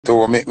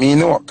to make me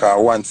know,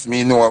 because once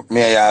me know,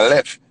 me I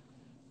left.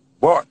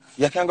 But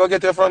you can go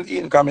get your front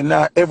income and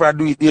now ever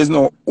do it. There's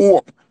no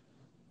hope.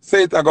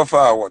 Say it I go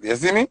forward. You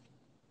see me?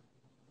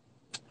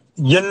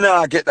 You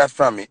not get that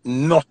from me.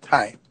 No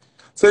time.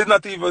 So it's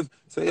not even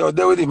say, yo,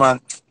 there with him, man.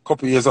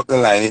 Couple years up the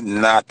line, it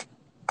not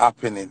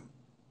happening.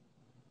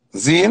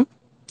 Zine?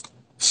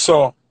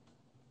 So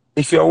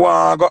if you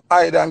want to go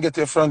hide and get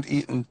your front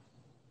eaten,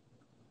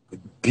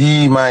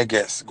 be my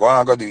guest. Go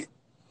and go do it.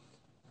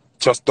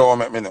 Just don't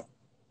make me know.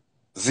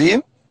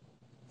 Zine?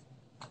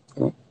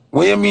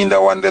 What you mean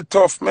the one the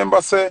tough?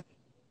 Remember say,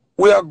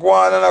 we are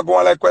going and are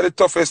going like quite the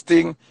toughest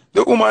thing.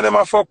 The woman them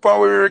a fuck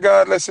pan we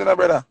regardless, you know,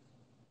 brother.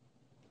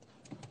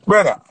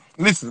 Brother,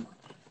 listen.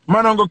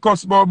 Man don't go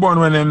cuss about bun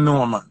when them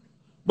know, man.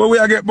 But we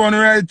a get bun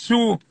right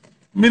through.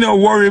 Me no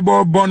worry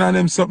about bun and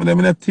them something.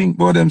 Me no think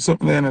about them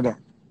something like that.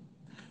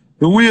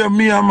 The way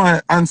me and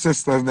my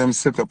ancestors them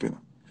set up, you know.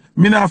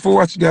 Me not have to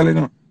watch girl, you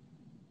know.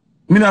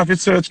 Me not have to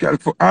search girl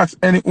for ask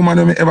any woman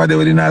that me ever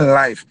did in her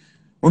life.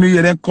 When you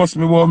hear them cuss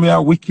me about me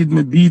a wicked,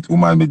 me beat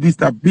woman, me this,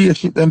 that, be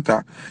shit them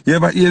talk. You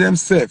ever hear them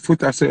say,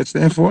 Foota search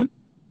them phone?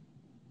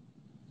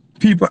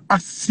 People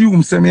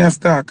assume say me a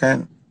star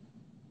kind.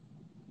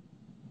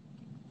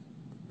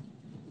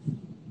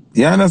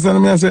 You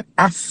understand me?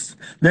 I say,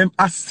 them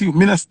assume.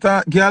 Me not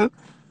start, girl.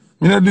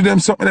 Me not do them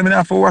something, me not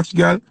have to watch,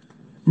 girl.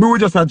 Me will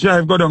just a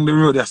drive, go down the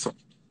road, that's so.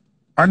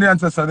 And the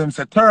ancestor them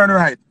say, turn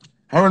right.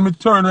 And when me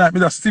turn right, me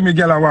just see me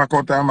girl and walk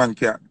out of a man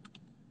car.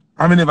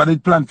 I me never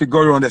did plan to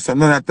go around there, so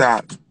none at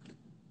all.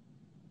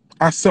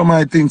 As some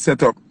my things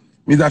set up.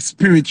 Me that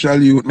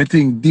spiritual youth, me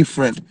think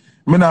different.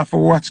 Me not have to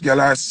watch girl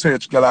or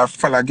search girl or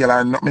follow girl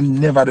or not. Me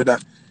never do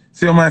that.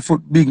 See my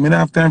foot big, me not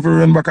have time for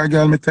run back a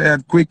girl, me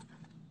tired quick.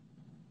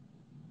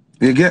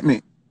 You get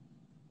me?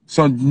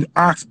 So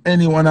ask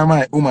any one of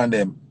my woman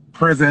them,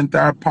 present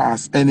or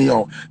past,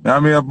 anyhow. I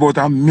mean about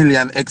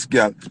 1,000,000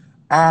 ex-girl.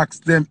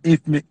 Ask them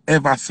if me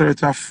ever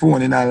search a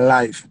phone in her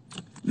life.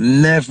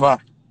 Never.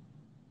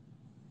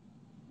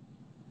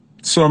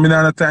 So me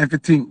not have time to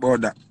think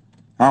about that.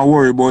 And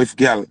worry about if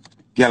girl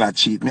a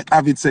cheat. Me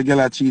have it say girl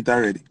a cheat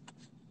already.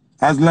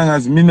 As long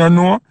as me no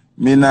know,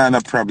 me not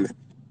have a problem.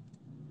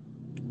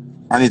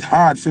 And it's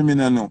hard for me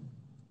no know.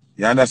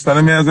 You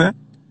understand me I say?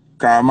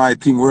 Because my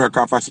thing work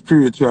off a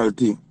spiritual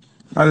thing.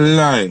 A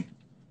lie.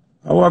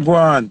 I walk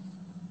on.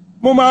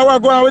 Mama, I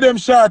walk on with them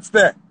shots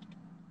there.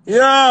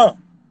 Yo,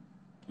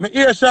 my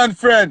Asian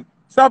friend.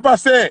 Stop I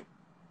say.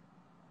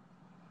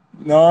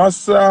 No,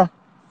 sir.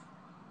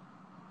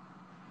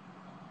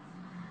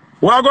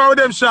 What go on with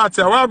them shots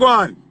here? What go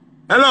on?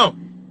 Hello?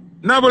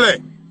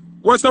 Nabule.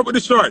 What's up with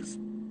the shorts?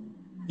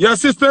 Your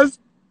sisters?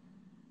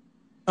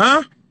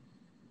 Huh?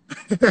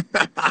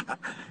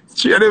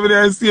 She ain't even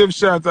there the same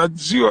shots. I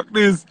joke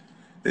this.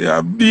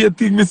 Yeah, be a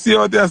thing me see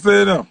out there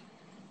saying now.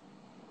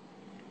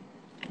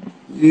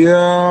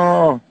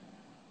 Yo.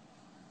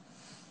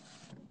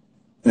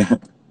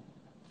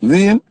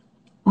 Then,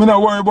 me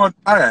not worry about,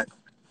 alright.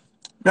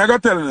 Me I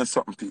gotta tell you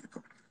something,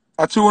 people.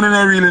 I you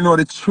don't really know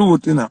the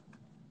truth, you know.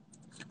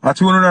 I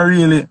you don't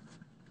really.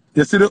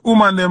 You see, the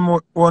woman them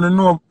want to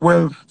know,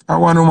 well, I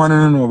want woman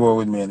to know about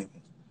with me anyway.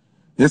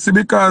 You see,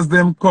 because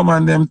them come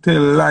and them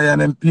tell lie and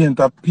them paint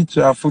a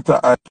picture of Foota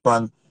hype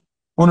and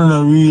you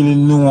don't really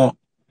know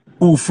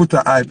who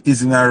Foota hype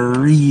is in a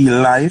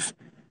real life.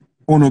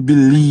 You don't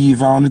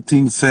believe and you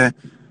think say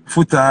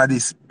Foota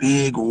this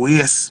big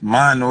waste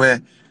man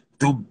where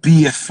to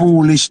be a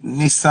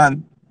foolishness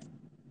and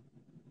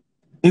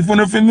if you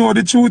don't know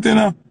the truth, you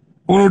know,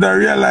 you would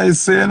realize,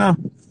 say, you know,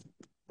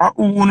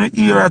 who want to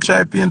hear a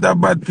try paint a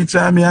bad picture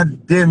of me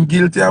and them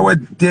guilty of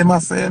what them are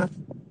saying.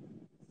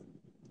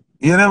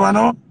 You never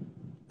know.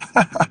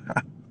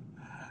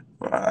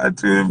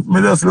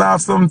 Me just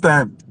laugh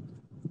sometime.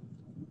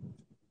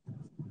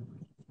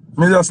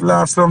 Me just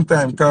laugh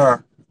sometime,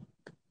 cause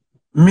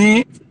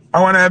me,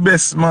 I want a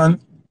best man,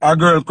 a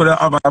girl could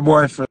have a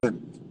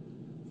boyfriend.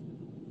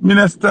 Me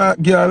not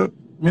start girl,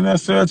 me not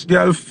search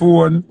girl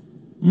phone,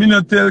 me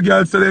not tell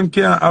girl so them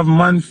can't have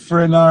man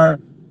friend or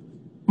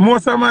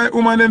most of my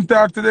women them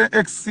talk to their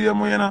ex same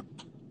way, you know.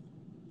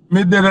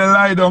 Me they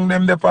lie down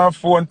them they on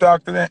phone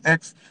talk to their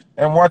ex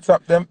and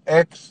WhatsApp them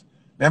ex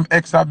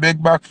a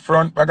beg back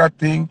front bag a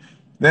thing.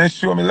 Then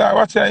show me like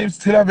watch him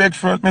still a beg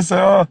front. Me say,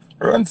 oh,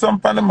 run some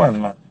pan the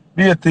man.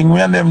 Be a thing, me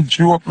and them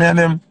joke, me and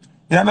them.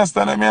 You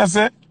understand what me I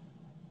say?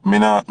 Me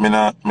not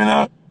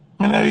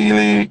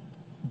really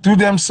do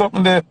them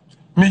something that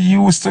me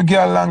used to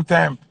get a long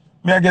time.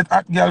 Me I get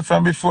hot girl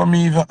from before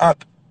me even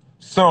hot.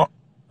 So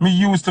me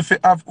used to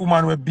have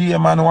woman with be a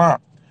man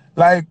want.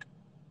 Like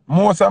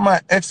most of my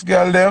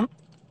ex-girl them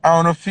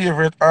are my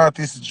favorite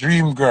artist,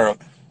 Dream Girl.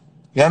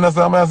 You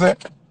understand what I say?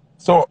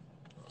 So,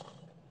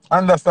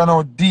 understand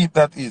how deep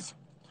that is.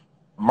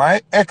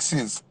 My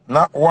exes,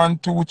 not 1,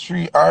 2,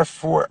 3, or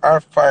 4,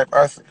 or 5,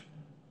 or 6.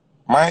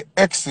 My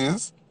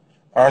exes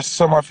are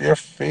some of your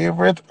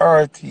favorite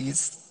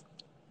artists,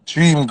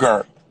 Dream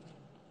Girl.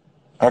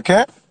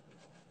 Okay?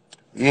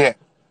 Yeah.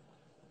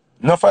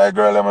 Enough of a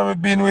girl that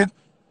I've been with,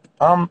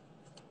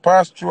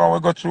 pass through and we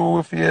go through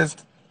with years.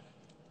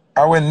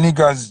 are when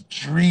niggas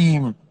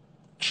dream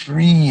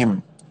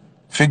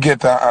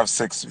forget and have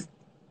sex with.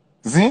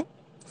 See?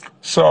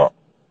 So,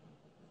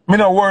 me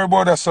not worry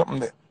about that something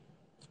there.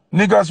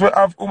 Niggas will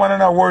have woman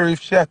and a worry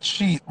if she a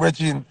cheat,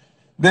 Regine,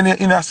 then you're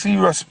in a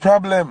serious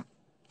problem.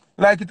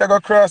 Like it a go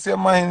cross your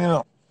mind, you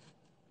know.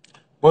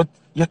 But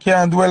you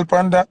can't dwell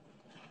upon that.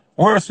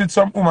 Worse with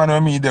some woman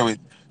who me there with.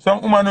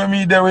 Some woman who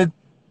me there with,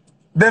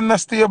 them not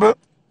stable.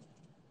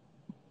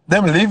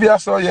 Them live here,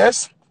 so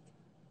yes.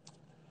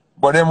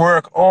 But them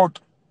work out.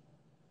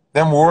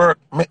 Them work,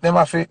 make them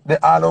they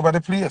all over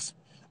the place.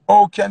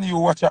 How can you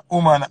watch a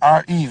woman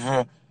or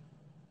even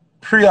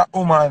pray a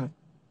woman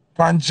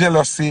from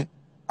jealousy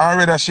and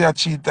whether she a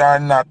cheat or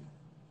not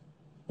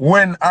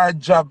when our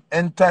job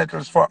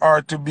entitles for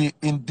her to be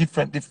in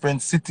different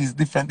cities,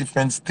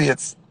 different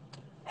states?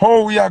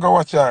 How we are going to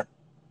watch her?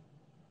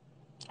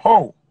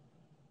 How?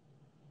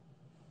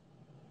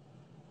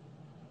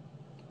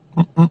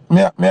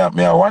 Me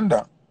I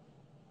wonder.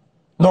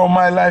 No,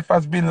 my life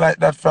has been like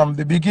that from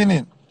the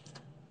beginning.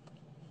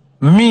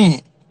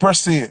 Me, per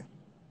se.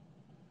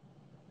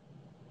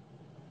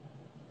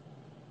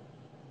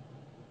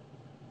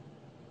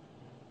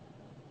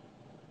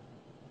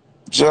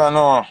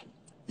 Jano,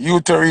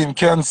 uterine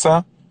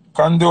cancer,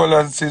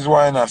 condolences,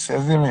 whiners,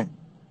 you see me?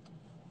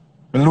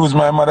 I lose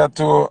my mother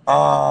to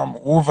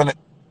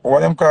what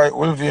them call it,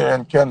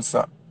 ovarian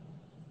cancer.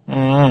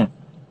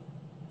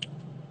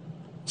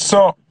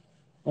 So,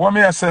 what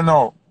me I say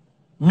now?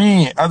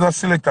 Me, as a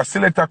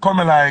selector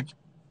coming like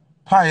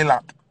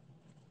pilot.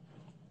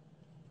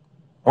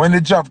 When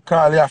the job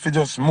call, you have to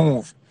just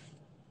move.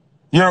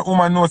 Your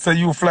woman knows that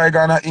you fly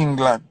Ghana,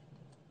 England,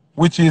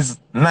 which is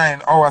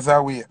 9 hours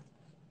away.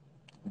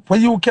 What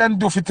you can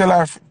do for tell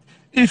her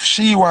if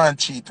she want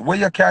cheat, what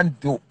you can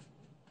do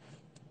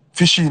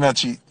for she not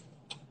cheat?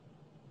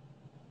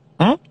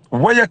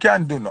 What you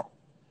can do now?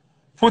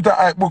 Foota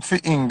I book for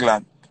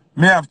England.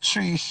 Me have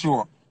 3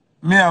 shows.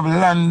 Me have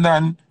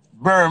London,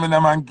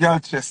 Birmingham and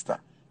Galchester.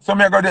 So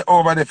me go there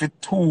over there for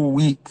 2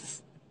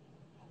 weeks.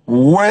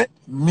 What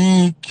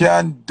me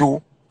can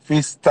do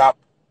to stop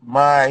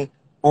my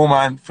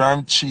woman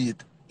from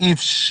cheat if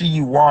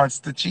she wants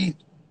to cheat?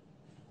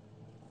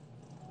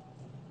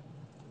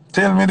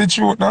 Tell me the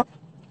truth now.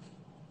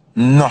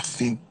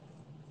 Nothing.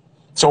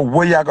 So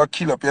where you gonna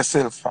kill up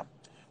yourself from?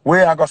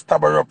 Where you gonna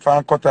stab her up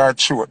and cut her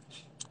throat?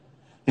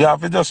 You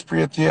have to just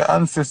pray to your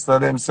ancestor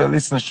them say,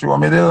 listen, show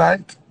me the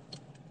light.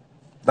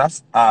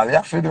 That's all you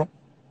have to do.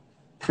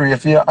 Pray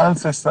to your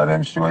ancestor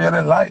them show you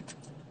the light.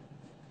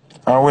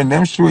 And when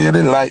them show you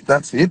the light,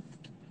 that's it.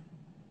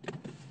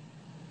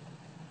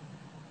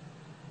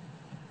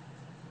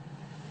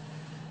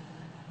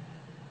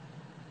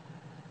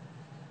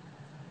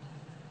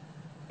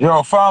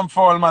 Yo, farm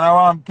fall, man, I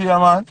want pay,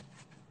 man.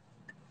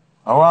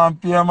 I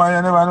want pay, man,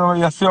 you never know.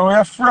 You see how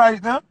you're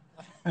frightened,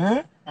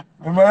 eh?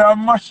 Remember your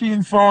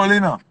machine fall,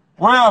 you know.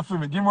 What you have for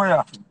me? Give me what you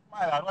have for me.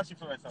 My lad, watch it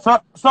for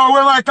myself. So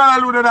where my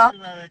can do that?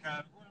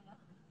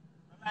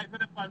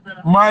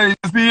 My,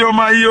 see you,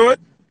 my youth?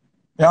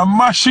 Your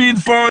machine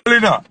fall, you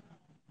know.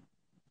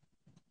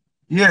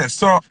 Yeah,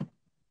 so,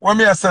 what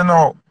me I say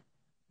now?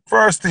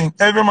 First thing,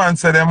 every man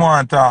say they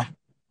want a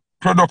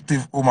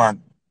productive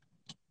woman.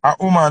 A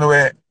woman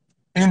where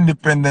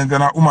independent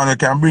and a woman who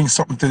can bring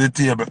something to the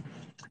table.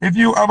 If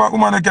you have a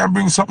woman who can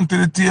bring something to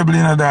the table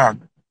in a dog,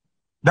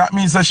 that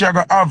means that she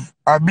going to have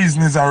a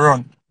business to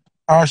run.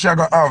 Or she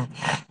going to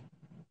have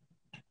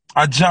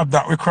a job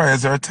that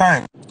requires her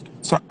time.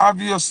 So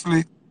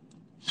obviously,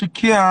 she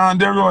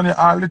can't run it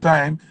all the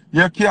time.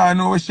 You can't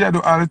know what she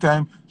do all the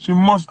time. She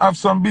must have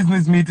some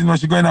business meeting where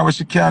she going out where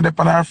she can't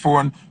depend on her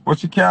phone, but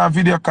she can't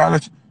video call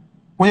it.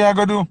 What you going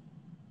to do?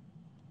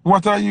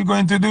 What are you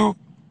going to do?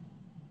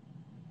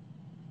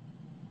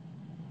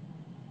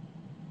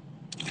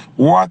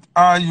 What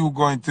are you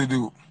going to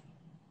do?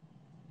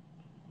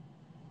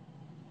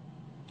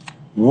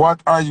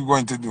 What are you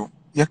going to do?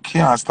 You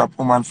can't stop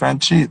woman from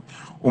cheat.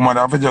 Woman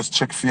have to just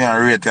check for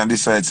and rate and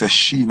decide say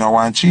she no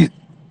want cheat.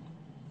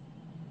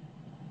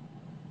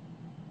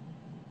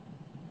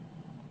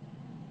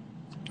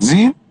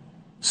 See?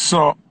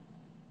 So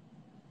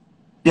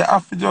you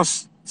have to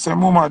just say,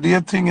 Mama, do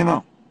your thing, you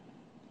know.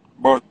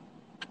 But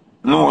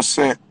no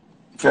say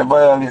if you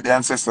violate the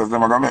ancestors,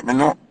 them are gonna make me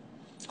know.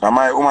 Because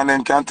my woman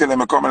then can tell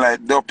them I come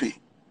like dopey.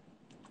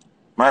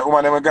 My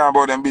woman them go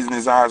about them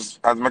business as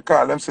me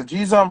call them say,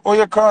 Jesus, oh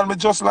you call me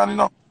just landing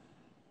up.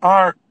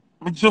 Or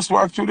me just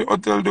walk through the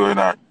hotel doing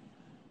that.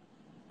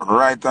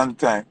 Right on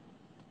time.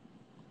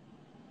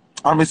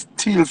 And me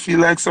still feel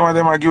like some of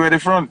them are give away the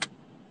front.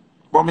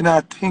 But me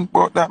not think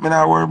about that, me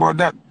not worry about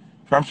that.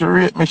 From she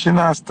rate me, she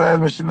not style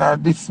me, she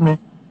not diss me.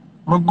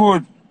 Me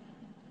good.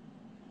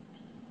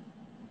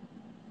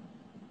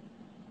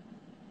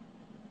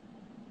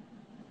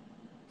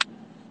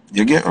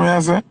 You get me, I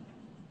say?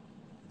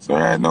 So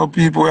right now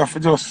people have to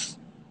just,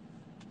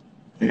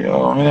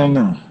 yo, I don't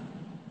know.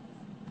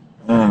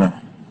 I don't know.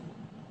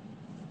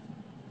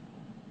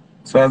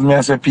 So as me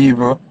I say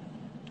people,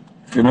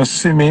 if you don't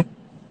see me,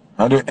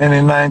 I do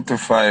any 9 to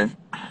 5.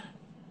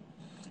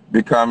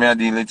 Because me I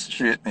deal with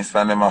straightness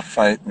and them a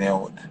fight me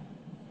out.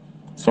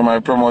 So my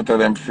promoter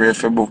them pray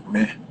for book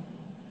me.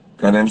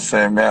 Because them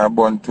say me I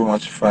burn too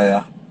much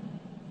fire.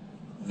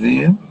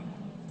 See?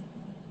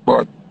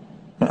 But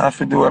I have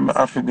to do what I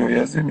have to do,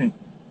 you see me?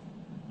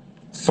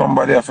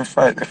 Somebody have to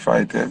fight the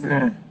fight, you see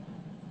me?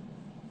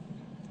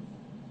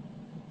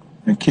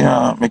 Me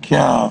can't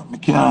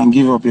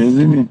give up, you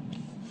see me?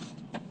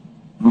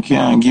 Me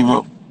can't give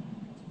up.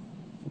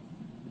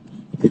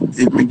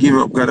 If me give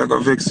up, God I go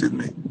vex with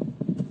me.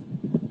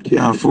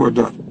 Can't afford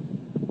that.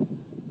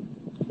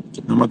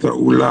 No matter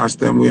who last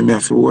time we me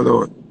have to hold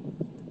out.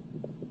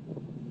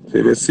 So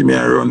if you see me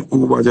I run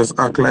Uber, just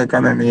act like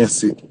an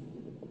NAC.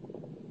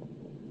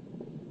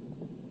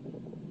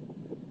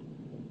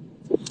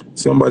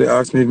 Somebody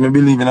asked me if I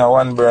believe in a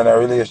one burner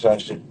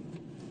relationship.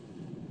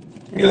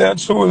 Really and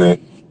truly,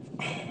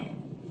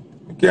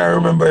 I can't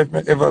remember if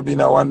I ever been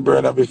a one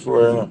burner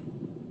before, you know.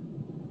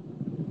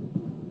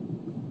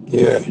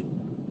 Yeah.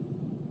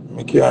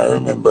 I can't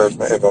remember if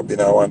I ever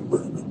been a one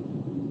burner.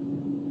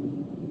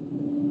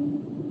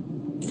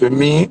 For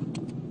me,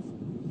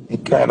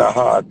 it's kinda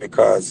hard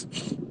because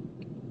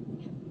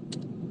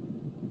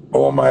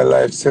all my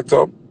life set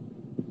up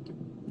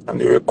and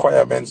the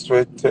requirements to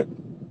it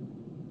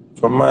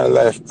for my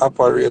life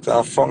operate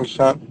and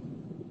function,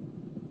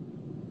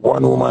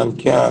 one woman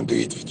can't do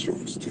it for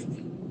Tuesday.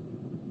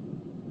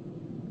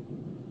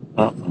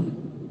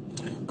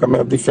 Because I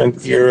have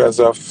different areas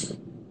of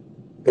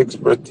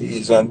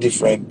expertise and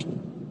different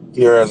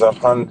areas of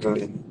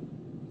handling.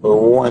 But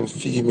one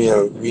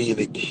female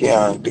really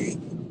can't do it.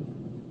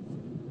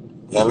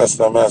 You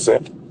understand what I say?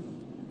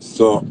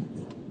 So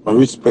I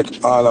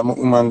respect all of my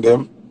women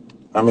them.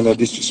 I mean I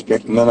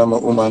disrespect none of my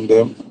women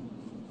them.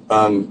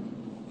 And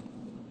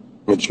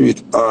I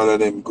treat all of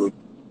them good.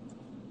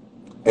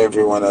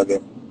 Every one of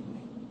them.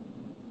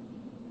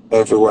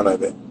 Every one of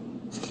them.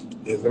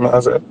 You see what I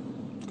say?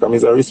 Because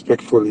he's a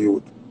respectful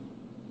youth.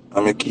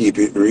 And I keep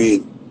it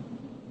real.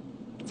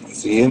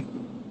 See?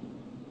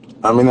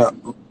 I mean,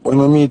 when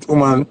I meet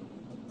women,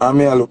 I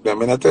look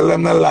them and I tell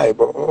them no lie,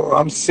 but oh,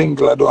 I'm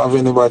single, I don't have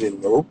anybody.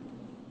 No.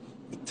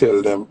 I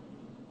tell them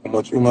how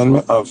much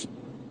women I have.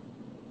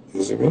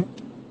 You see me?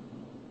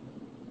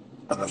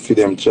 And I feed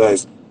them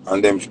choice.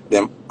 And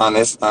them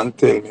honest and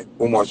tell me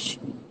how much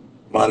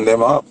man them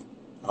have.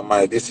 And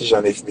my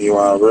decision if me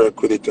want to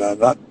work with it or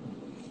not.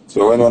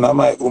 So when one of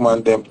my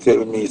women them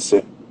tell me,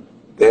 say,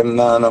 them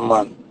nana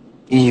man,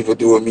 even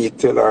though me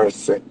tell her,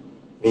 say,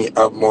 me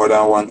have more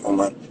than one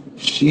woman,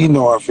 she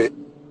know if it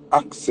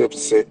accept,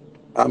 say,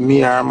 and me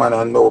her man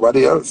and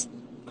nobody else.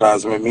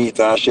 Because me meet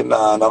her, she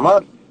nana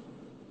man.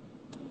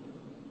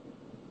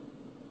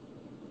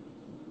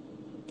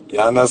 You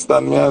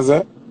understand me, I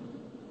say?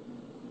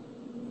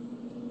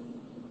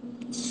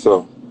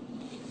 So,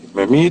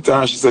 me meet her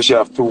and she say she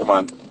have two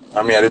man,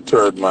 and me are the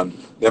third man.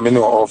 Then me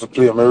know how to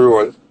play my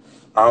role, and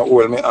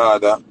hold me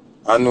order,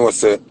 and know,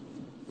 say,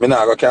 me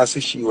not go can see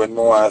she when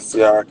me want to see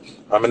her,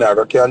 and me not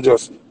go can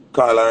just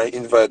call her and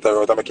invite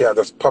her out, and me can't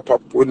just pop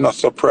up with no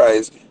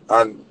surprise,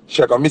 and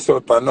she can miss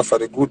out on enough of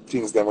the good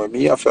things them when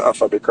me have to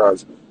offer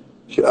because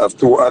she have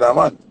two other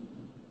man.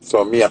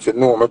 So me have to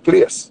know my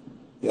place.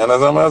 You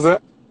understand what I say?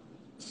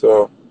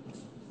 So,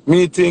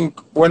 me think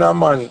when a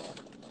man,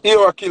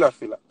 you a killer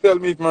filler, tell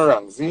me if I'm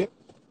wrong, see?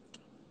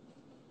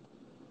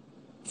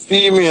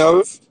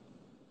 Females,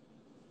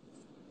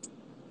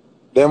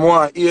 them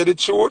want to hear the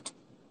truth,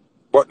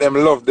 but them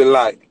love the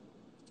lie.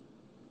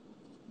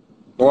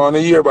 I want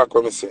to hear back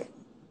what I say.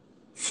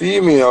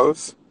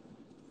 Females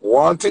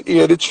want to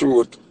hear the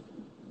truth,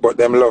 but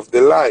them love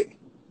the lie.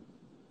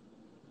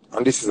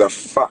 And this is a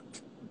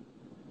fact.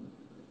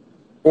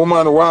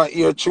 Woman want to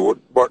hear truth,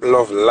 but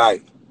love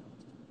lie.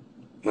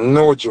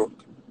 No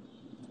joke.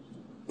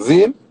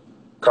 Zine?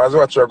 Because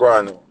what you're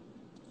going to know.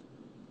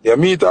 You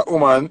meet a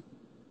woman,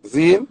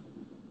 Zine,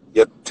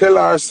 you tell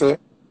her, say,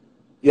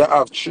 you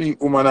have 3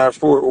 women or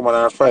 4 women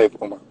or 5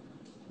 women.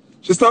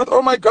 She start,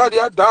 oh my God,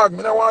 you're a dog,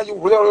 I don't want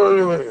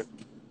you.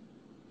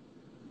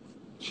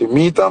 She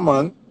meet a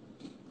man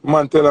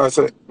tell her,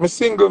 say, I'm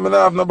single, I don't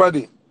have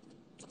nobody.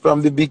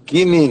 From the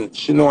beginning,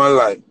 she know a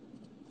lie.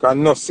 Because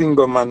no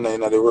single man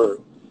in the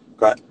world.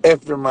 Because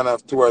every man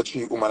have 2 or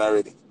 3 women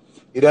already.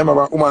 You don't have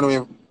a woman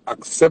who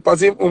accept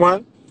as him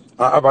woman,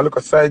 and have a look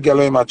at side girl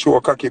who him a throw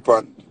a cocky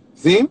pan.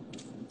 See?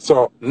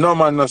 So, no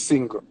man no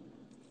single.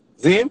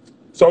 See?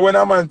 So when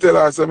a man tell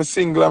her, say, I'm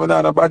single, I'm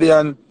not nobody,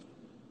 and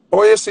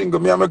oh, you single,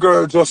 me and my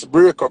girl just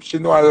break up. She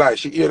know a lie.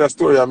 She hear the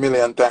story a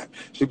million times.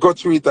 She got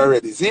through it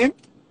already. See?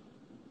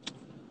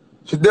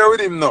 She there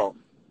with him now.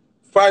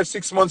 5,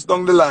 6 months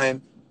down the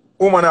line,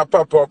 woman a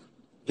pop up,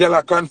 girl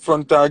a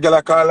confront her, girl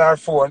a call her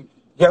phone,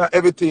 girl a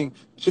everything.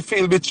 She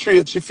feel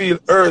betrayed, she feel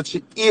hurt,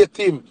 she hate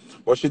him.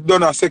 But she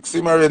done her sex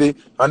him already,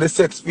 and the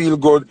sex feel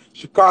good.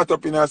 She caught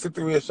up in a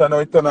situation, now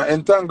it turn her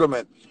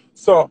entanglement.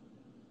 So,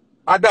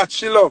 that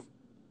she love.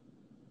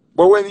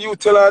 But when you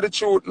tell her the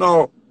truth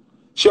now,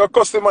 she a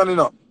cuss the man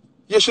enough.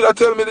 You should have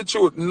tell me the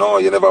truth. No,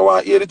 you never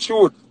want to hear the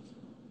truth.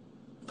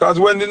 Because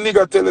when the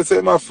nigga tell you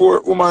say my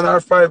 4 woman or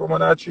 5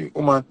 woman or 3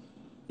 woman,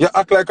 You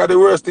act like the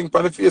worst thing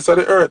on the face of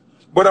the earth.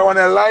 But I want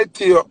to lie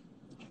to you.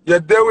 You're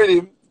there with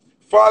him,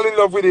 fall in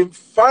love with him,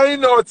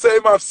 find out say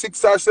him have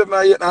 6 or 7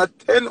 or 8 or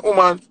 10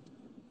 women,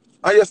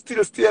 and you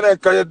still stay there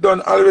because you done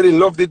already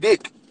love the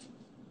dick.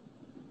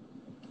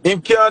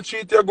 Him can't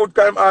treat you good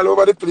time all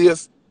over the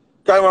place.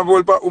 Time of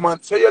whole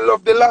woman. So you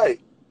love the lie.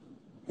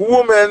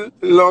 Women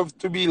love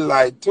to be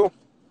lied to.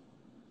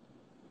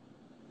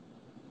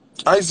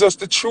 And it's just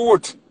the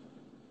truth.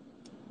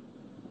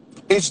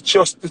 It's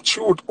just the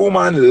truth.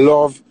 Women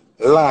love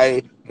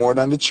lie more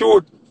than the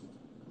truth.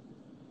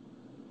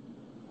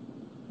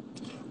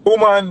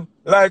 Woman,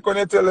 like when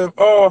you tell them,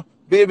 oh,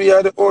 baby,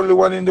 you're the only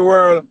one in the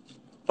world.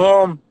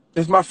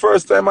 It's my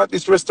first time at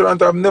this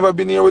restaurant. I've never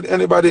been here with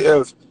anybody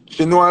else.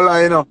 She know a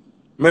lie, you know.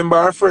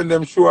 Remember her friend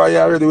them show her you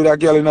already with a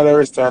girl in another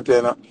restaurant,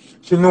 you know.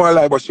 She know a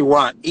lie, but she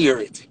want to hear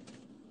it.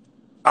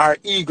 Her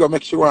ego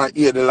makes she want to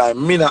hear the lie.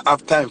 Me not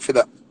have time for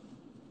that.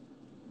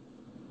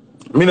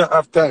 Me not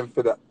have time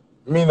for that.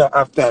 Me not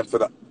have time for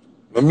that.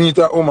 Me meet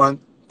a woman,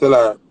 tell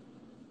her,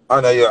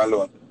 Anna, you're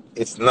alone.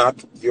 It's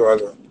not you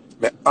alone.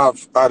 Me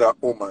have other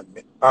women.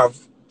 Me have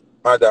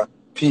other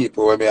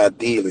people when me are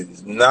dealing.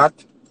 It's not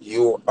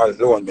you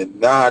alone. Me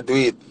nah do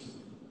it.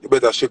 You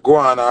better she go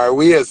on her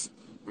ways.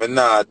 Me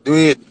nah do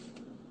it.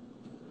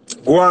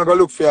 Go and go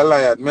look for a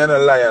liar. Me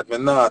not liar. Me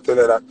nah tell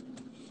her that.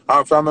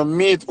 And from a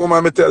meet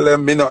woman, me tell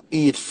them me not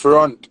eat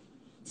front.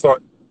 So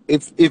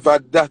if I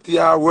that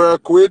you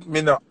work with,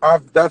 me not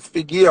have that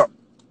figure.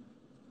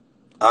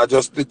 I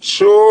just the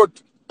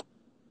truth.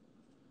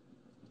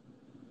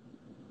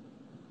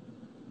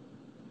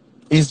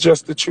 It's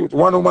just the truth.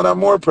 One woman have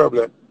more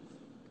problem.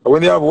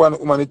 When you have one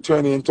woman, it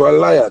turn you into a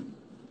liar.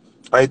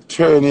 I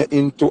turn you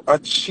into a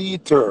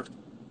cheater.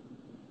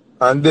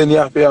 And then you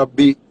have to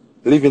be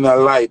living a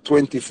lie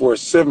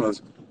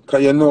 24/7.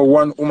 Because you know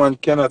one woman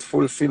cannot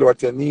fulfill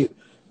what you need.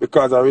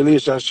 Because a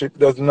relationship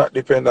does not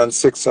depend on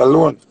sex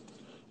alone.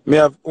 Me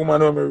have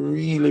woman who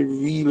me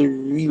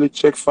really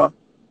check for.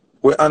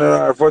 We honor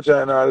her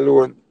vagina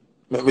alone.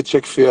 Let me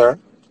check for her.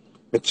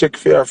 Me check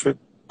for her for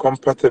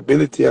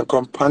compatibility and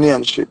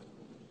companionship.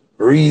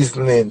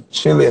 Reasoning,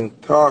 chilling,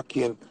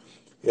 talking.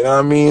 You know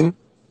what I mean?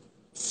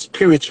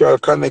 Spiritual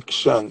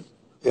connection.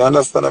 You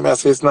understand what I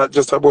say? It's not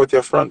just about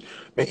your front.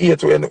 Me hear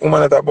to any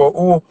woman that about,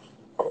 oh,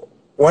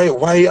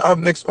 why you have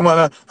next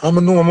woman?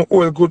 I'm know I'm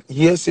all good.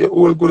 Yes, you're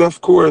all good, of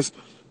course.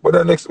 But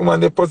the next woman,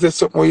 they possess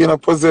something you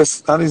don't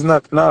possess. And it's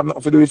not, have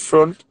nothing to do with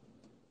front.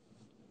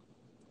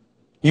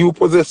 You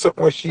possess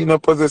something where she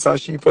not possess, and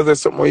she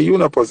possess something where you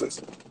not possess.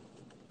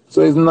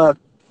 So it's not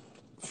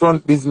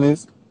front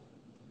business.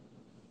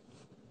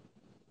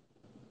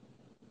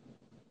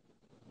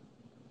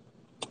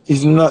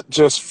 It's not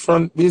just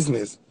front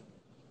business.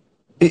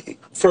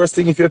 First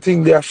thing, if you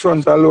think they are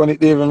front alone,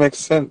 it don't even make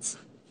sense.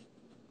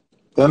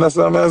 You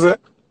understand what I say?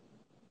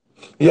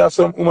 You have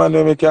some woman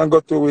where we can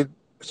go to with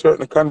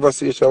certain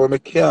conversation where we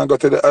can't go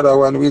to the other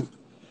one with,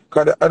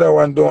 because the other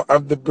one don't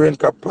have the brain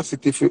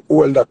capacity to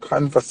hold that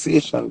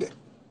conversation there.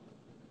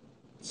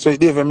 So it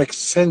don't even make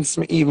sense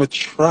me even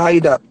try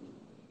that.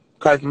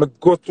 Because if I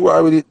go to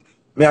her with it,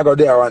 I go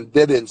there on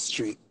dead end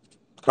street.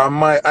 Because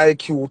my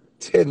IQ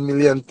 10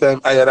 million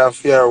times higher than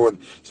fair one.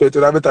 So it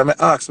would have better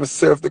I ask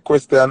myself the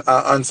question and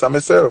answer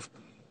myself.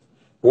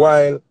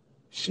 While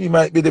she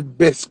might be the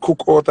best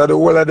cook out of the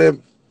whole of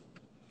them.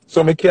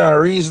 So I can't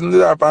reason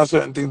it up on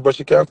certain things, but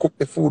she can cook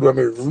the food that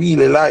I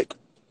really like.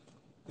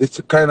 It's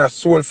the kind of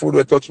soul food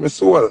that touch my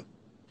soul.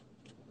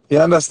 You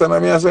understand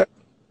what I say?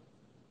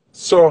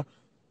 So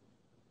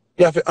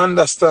you have to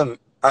understand,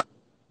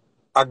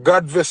 a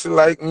God vessel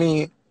like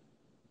me,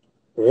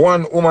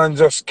 one woman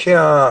just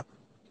can't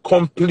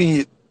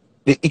complete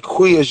the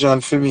equation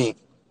for me.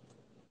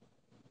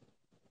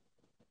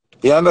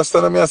 You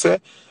understand what I say?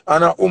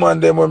 And a woman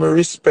them when me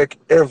respect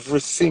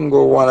every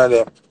single one of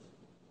them.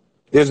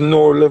 There's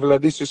no level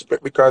of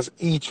disrespect because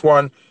each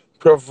one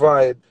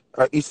provide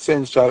an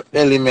essential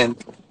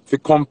element to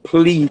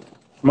complete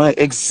my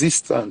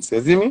existence.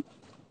 You see me?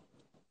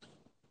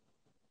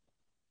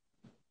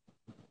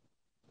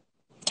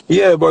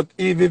 Yeah, but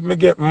even if me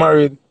get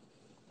married,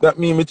 that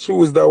means me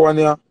choose that one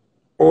here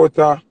out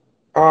of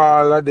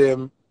all of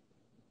them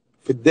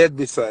for dead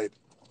beside.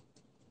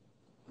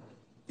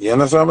 You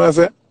understand what I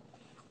say?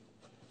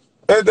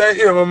 Anytime I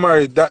hear me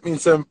married, that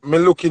means me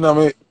looking at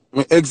my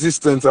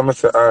existence and I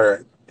say,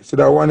 alright, you see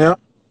that one here?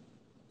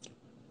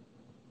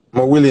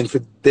 I'm willing for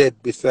dead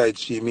beside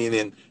she,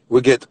 meaning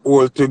we get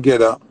all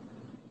together,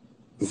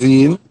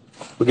 zine,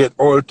 we get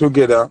all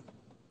together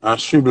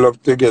and shrivel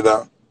up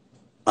together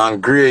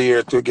and grey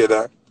hair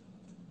together.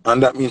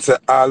 And that means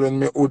that all when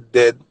me would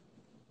dead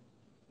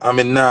and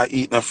me not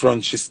eat in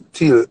front, she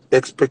still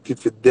expected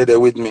to dead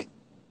with me.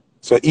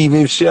 So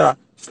even if she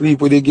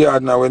sleep with the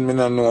gardener when me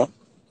not know,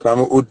 because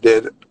me would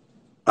dead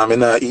and me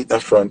not eat in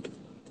front,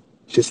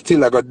 she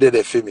still got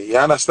dead for me. You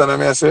understand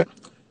what I say?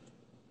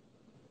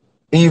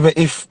 Even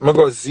if I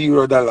got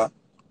 $0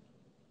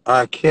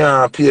 and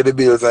can't pay the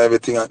bills and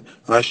everything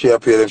and she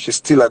pay them, she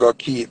still got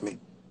keep me.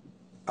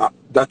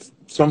 That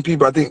some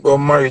people I think about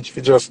marriage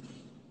for just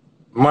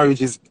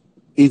marriage is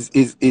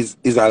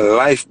is a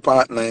life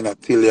partner, you know,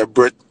 till your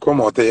breath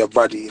come out of your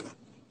body, you know.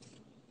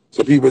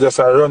 So people just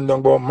are run down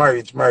about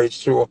marriage. Marriage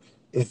so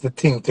is the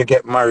thing to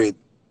get married.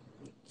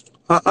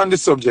 On the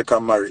subject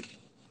of marriage.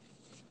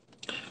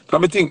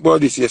 Can me think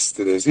about this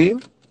yesterday, see?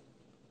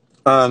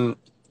 And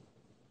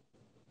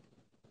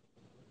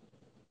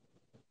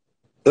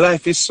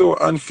life is so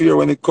unfair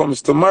when it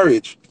comes to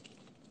marriage.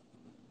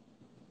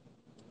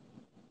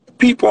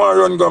 People want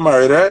to run go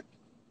married, right?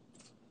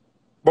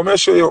 But me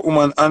show you a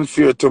woman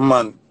unfair to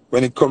man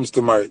when it comes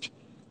to marriage.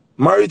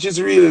 Marriage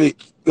is really,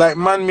 like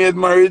man-made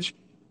marriage,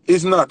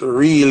 is not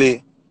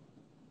really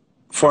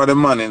for the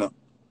man, you know.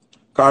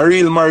 Because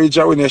real marriage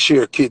is when you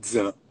share kids,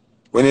 you know.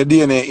 When your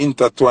DNA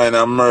intertwine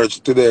and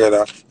merge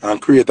together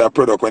and create a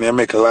product, when you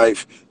make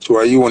life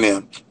through a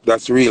union,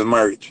 that's real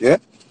marriage, yeah?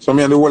 So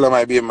me and the whole of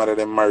my baby mother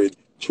them married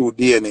through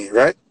DNA,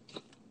 right?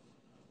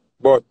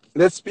 But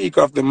let's speak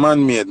of the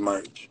man-made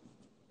marriage.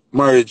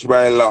 Marriage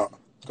by law.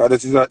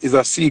 Because that is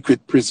a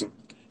secret prison.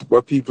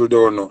 What people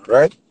don't know,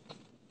 right?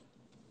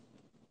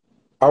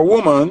 A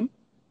woman,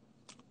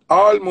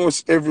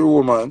 almost every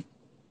woman,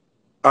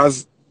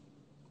 as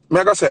me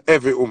I gotta say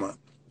every woman,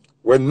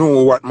 will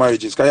know what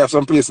marriage is. Because you have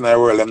some place in the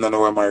world them don't know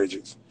where marriage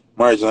is.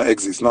 Marriage don't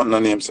exist, not no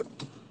name.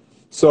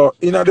 So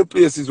in other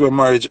places where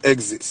marriage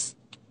exists,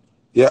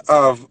 you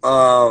have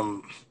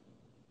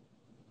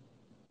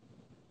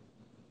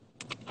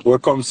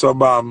what comes so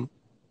no,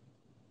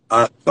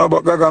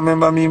 but Gaga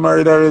remember me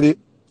married already.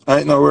 I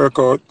ain't no work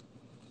out.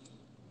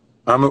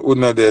 I'm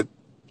not dead.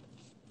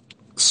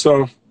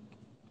 So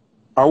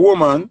a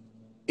woman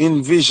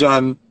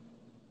envision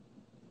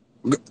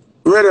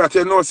rather that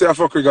you know say I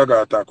fuck with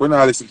Gaga attack when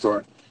I listen to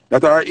her.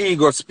 That her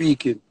ego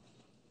speaking.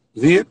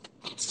 See it?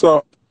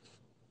 So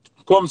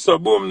come so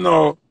boom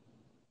now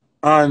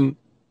and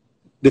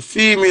the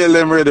female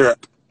them ready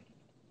that.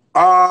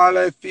 All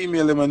the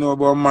female them know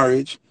about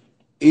marriage.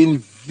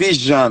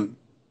 Envision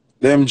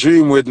them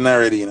dream wedding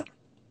already, you know.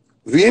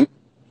 See?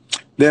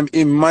 Them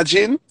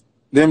imagine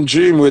them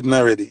dream wedding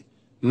already.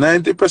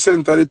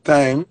 90% of the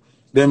time,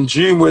 them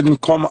dream wedding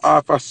come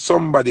after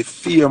somebody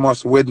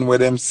famous wedding where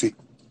them see.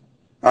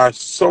 Or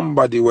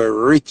somebody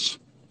were rich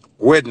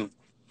wedding.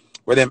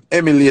 Where them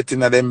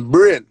emulating at them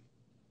brain.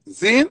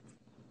 See?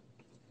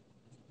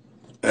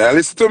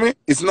 Listen to me.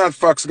 It's not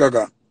facts,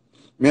 Gaga.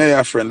 Me and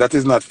your friend, that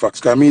is not facts.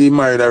 Because me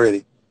married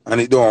already.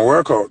 And it don't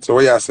work out. So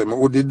what you say?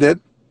 Who did dead?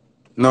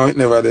 No, it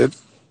never did.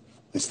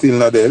 It's still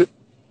not dead.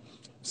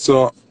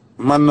 So,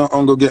 man not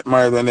going to get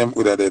married when them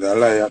would have dead. I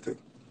lie at it.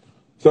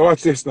 So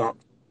watch this now.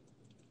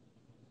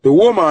 The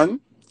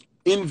woman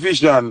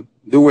envision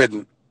the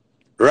wedding.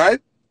 Right?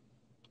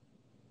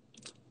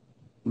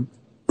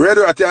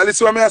 Ready at you?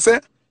 Listen what me I say?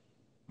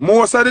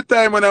 Most of the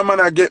time when a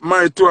man get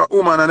married to a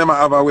woman and them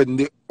have a wedding,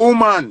 the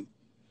woman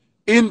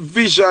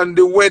envision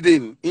the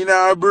wedding in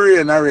her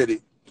brain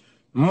already.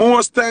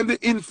 Most time the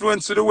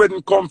influence of the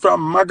wedding come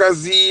from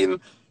magazine,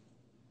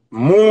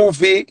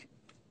 movie,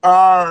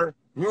 or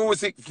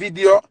music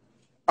video,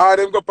 or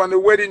them go up on the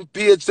wedding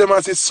page, them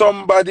and see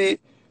somebody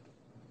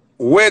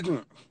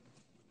wedding.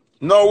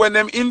 Now when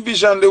them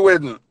envision the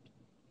wedding,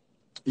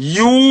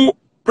 you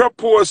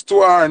propose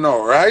to her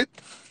now, right?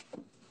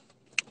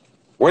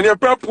 When you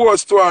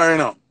propose to her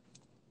now,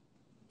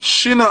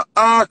 she not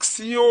asks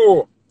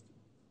you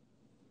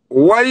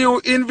why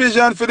you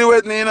envision for the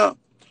wedding, you know.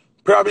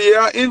 Probably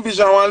you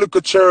envision one look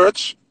at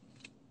church,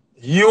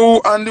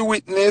 you and the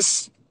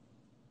witness,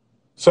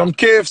 some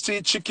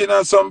KFC chicken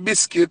and some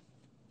biscuit,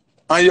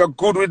 and you're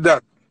good with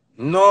that.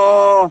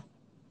 No,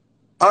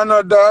 I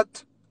know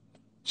that.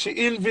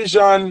 She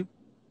envision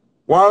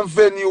one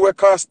venue where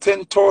cost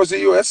 10,000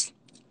 US.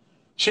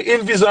 She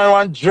envision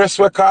one dress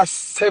where cost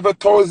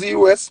 7,000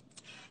 US.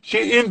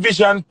 She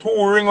envision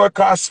two ring where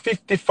cost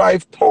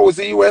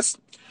 55,000 US.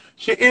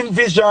 She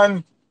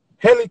envision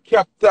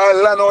helicopter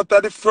land out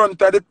of the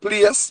front of the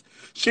place.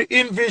 She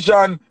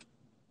envision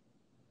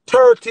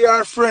 30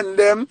 her friend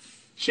them.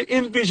 She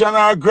envision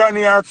her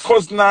granny, her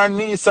cousin, her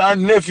niece, her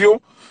nephew.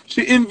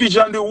 She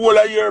envision the whole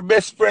of your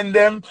best friend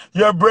them,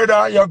 your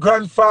brother, your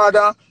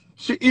grandfather.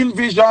 She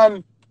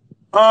envision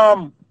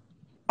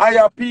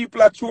higher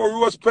people at your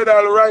rose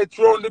pedal right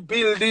round the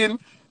building.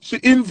 She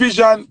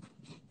envision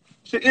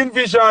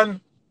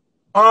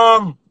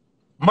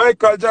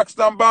Michael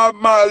Jackson, Bob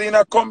Marley in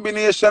a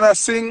combination of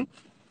sing.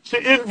 She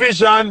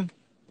envision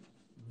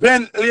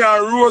Bentley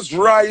and Rolls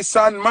Royce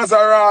and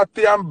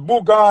Maserati and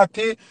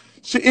Bugatti.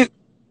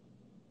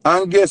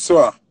 And guess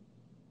what?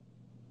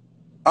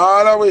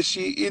 All the way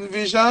she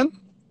envision,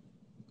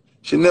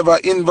 she never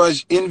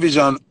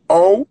envision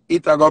how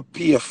it a go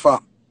pay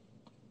for.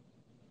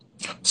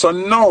 So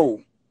now,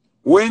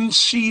 when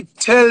she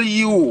tell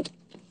you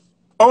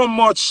how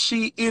much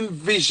she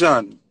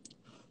envision,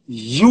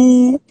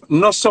 you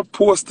not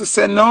supposed to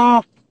say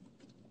no.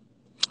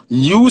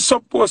 You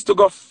supposed to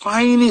go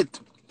find it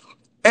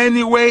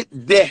anyway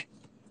there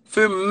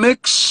to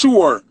make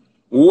sure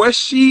what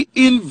she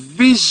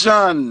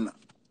envision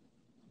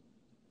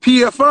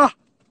pay for.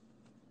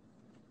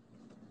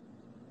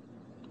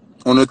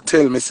 Wanna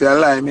tell me say a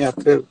lie, me I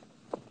tell.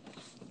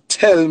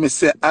 tell me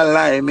say a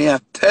lie, me a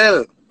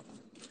tell.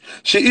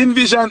 She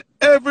envisioned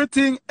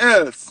everything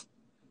else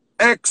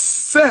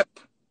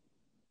except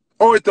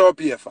how it up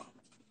here for.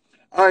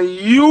 And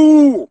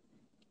you,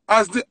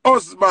 as the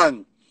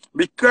husband,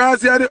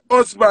 because you're the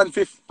husband,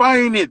 fi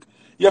find it,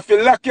 you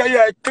feel lock your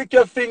eye, click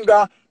your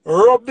finger,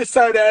 rub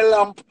beside the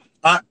lamp,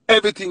 and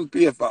everything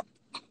pay for.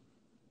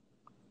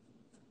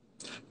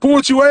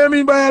 Poochie, what you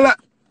mean by a lie?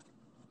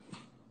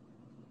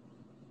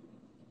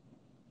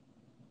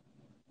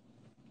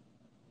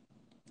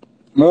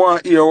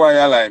 More hear why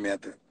you lie, me I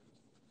tell.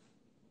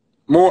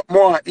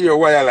 More hear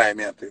why you lie,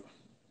 me I tell.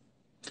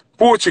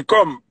 Poochie,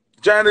 come,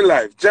 join the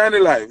live, join the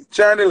live,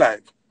 join the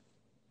live.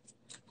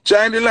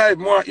 Join the live,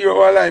 more hear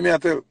why you lie, me I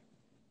tell.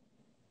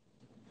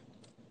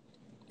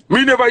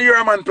 Me never hear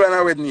a man plan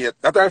a wedding yet.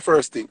 That's our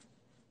first thing.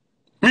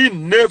 Me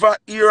never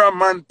hear a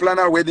man plan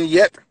a wedding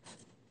yet.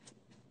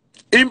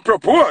 Him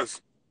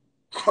propose.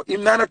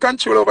 Him not a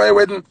control over a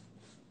wedding.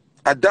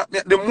 Adapt me.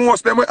 The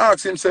most them we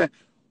ask him say,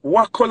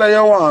 what color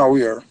you want to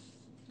wear?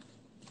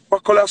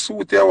 What color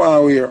suit you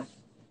want to wear?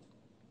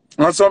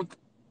 And some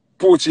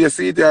pooch you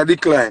see it a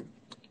decline.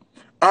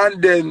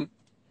 And then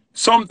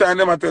sometimes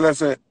them a tell us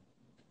say,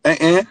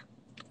 a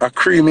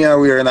cream you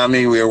wear and I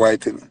may wear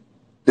white in.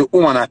 The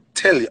woman I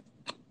tell you.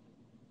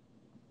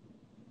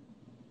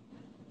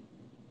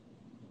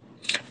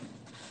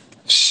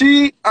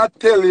 She I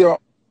tell you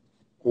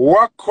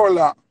what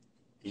color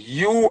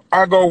you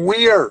are going to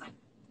wear.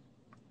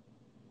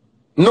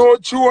 No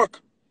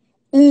joke.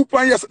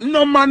 Open yes.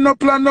 No man no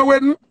plan no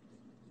wedding.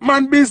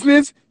 Man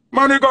business.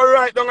 Man you go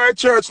right down at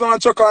church now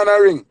and chuck on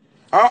a ring.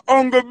 A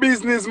uncle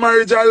business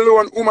marriage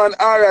alone. Woman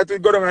alright we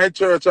go down at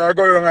church or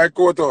go down at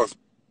courthouse.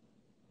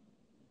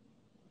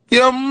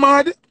 You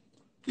mad?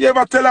 You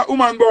ever tell a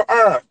woman go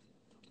alright?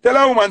 Tell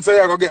a woman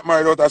say you go get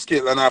married out of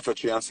Scotland after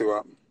 3 and see what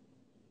happen.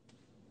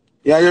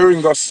 Yeah, your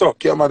ring go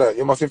suck, your mother.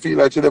 You mustn't feel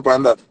like you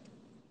depend on that.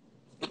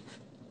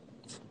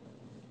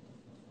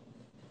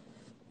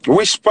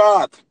 Which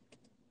part?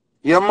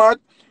 You mad?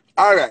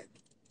 Alright.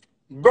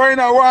 Go in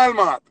a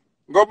Walmart.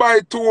 Go buy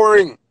 2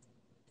 rings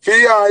for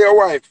you and your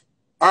wife.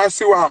 And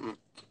see what happen.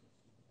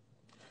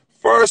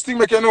 First thing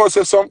make you know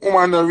say some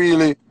woman not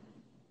really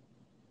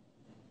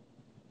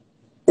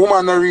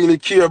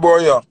care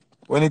about you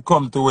when it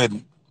come to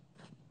wedding.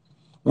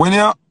 When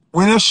you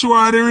show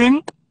her the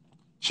ring,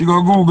 she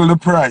go Google the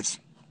price.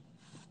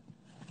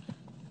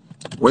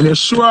 When you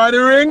show her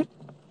the ring,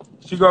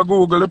 she go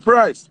Google the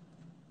price.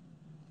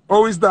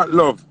 How is that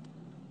love?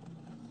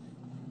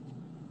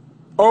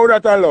 How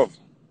that I love?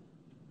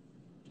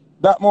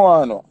 That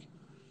more I know.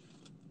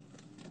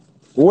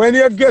 When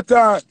you get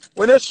her,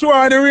 when you show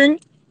her the ring,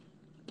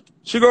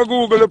 she go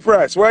Google the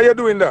price. Why are you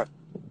doing that?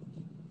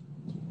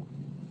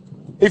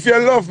 If you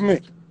love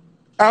me,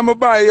 I'ma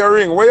buy your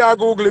ring. Where you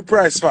Google the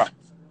price for?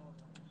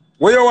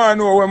 Where you want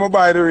to know where I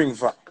buy the ring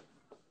for?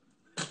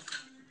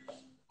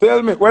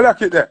 Tell me, where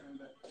look it there?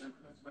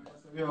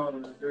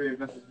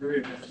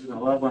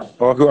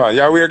 Oh, go on.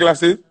 You wear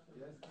glasses?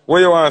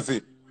 Where you want to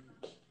see?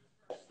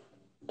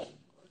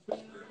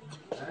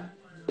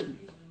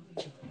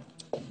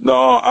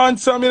 No,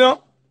 answer me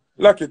now.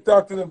 Lucky,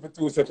 talk to them for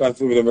 2 seconds.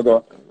 So let me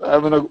go.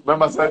 I'm going to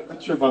remember the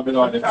trip I've been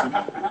on them.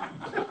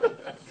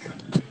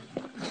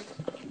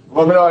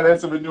 I've been on them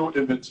to the new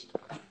image.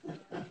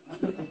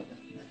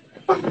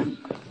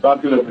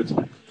 Back to the image.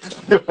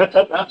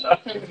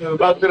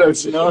 Back to the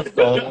image.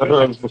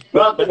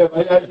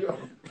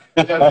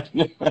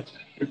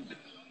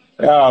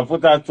 Yeah,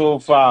 put that too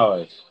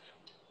forward.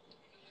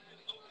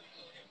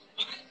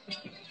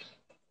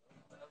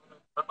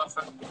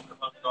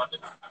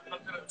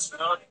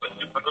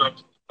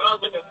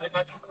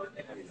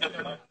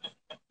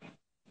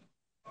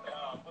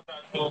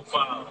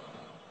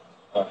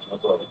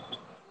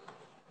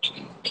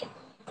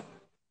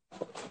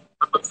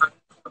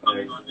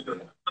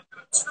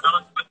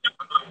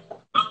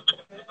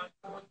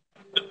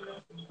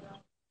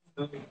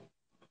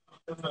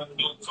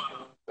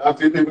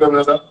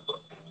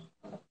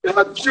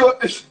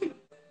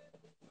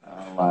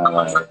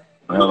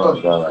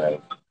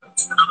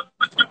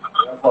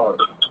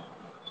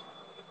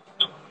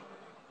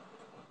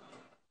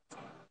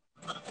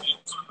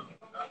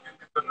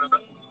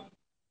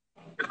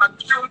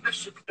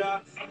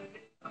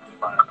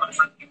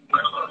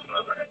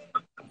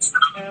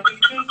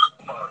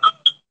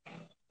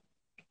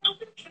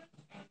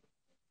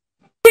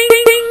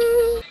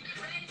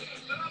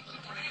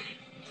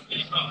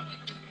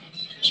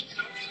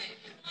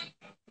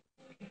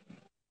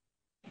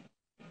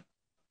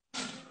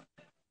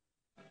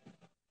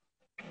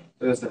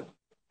 Yes, sir.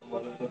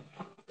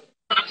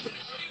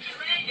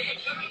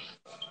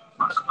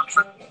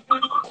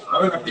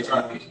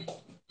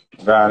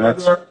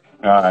 Garnet.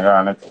 Yeah,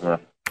 garnet, bro.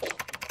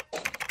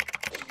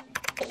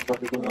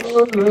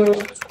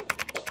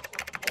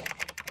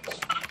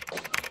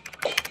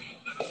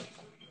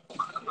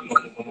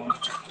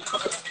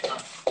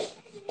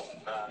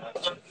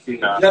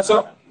 Yes,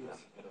 sir.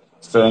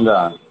 Staying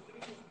down.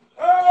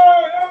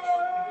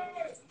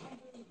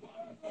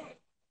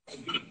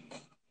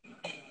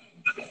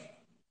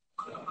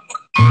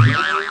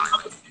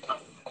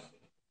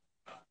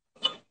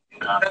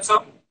 That's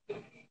up.